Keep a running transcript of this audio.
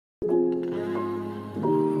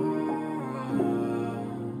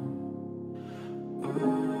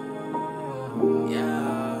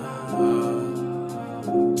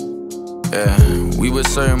We were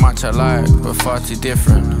so much alike, but far too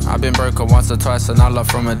different. I've been broken once or twice and I love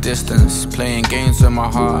from a distance. Playing games with my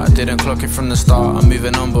heart, I didn't clock it from the start. I'm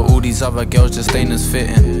moving on, but all these other girls just ain't as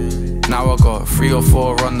fitting. Now I got 3 or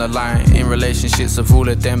 4 on the line, in relationships with all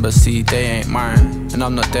of them, but see, they ain't mine. And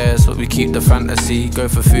I'm not theirs, but we keep the fantasy. Go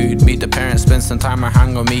for food, meet the parents, spend some time and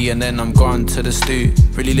hang on me, and then I'm gone to the stew.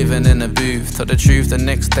 Really living in a booth. Tell the truth, the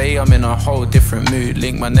next day I'm in a whole different mood.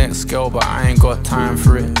 Link my next girl, but I ain't got time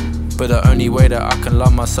for it. But the only way that I can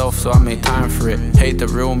love myself, so I make time for it. Hate the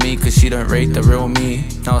real me, cause she don't rate the real me.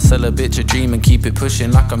 Now I sell a bitch a dream and keep it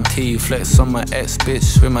pushing like I'm T. Flex on my ex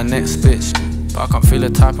bitch with my next bitch. But I can't feel a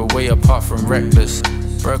type of way apart from reckless.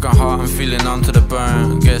 Broken heart, I'm feeling onto the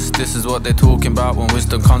bone. Guess this is what they're talking about when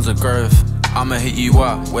wisdom comes with growth. I'ma hit you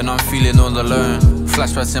up when I'm feeling all alone.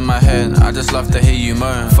 Flashbacks in my head, I just love to hear you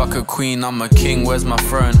moan. Fuck a queen, I'm a king, where's my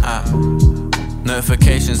throne at?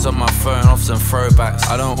 Notifications on my phone, often throwbacks.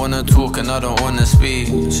 I don't wanna talk and I don't wanna speak.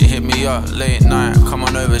 She hit me up late night, come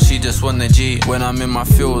on over, she just want the G. When I'm in my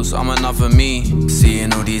fields, I'm another me.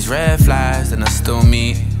 Seeing all these red flags and I still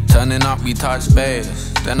meet. Turning up, we touch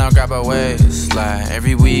base, then I grab her waist. Like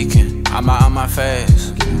every weekend, I'm out on my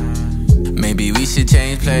face. Maybe we should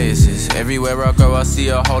change places. Everywhere I go I see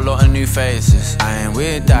a whole lot of new faces. I ain't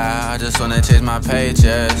with that, I just wanna change my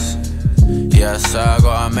pages. Yeah, so I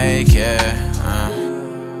gotta make it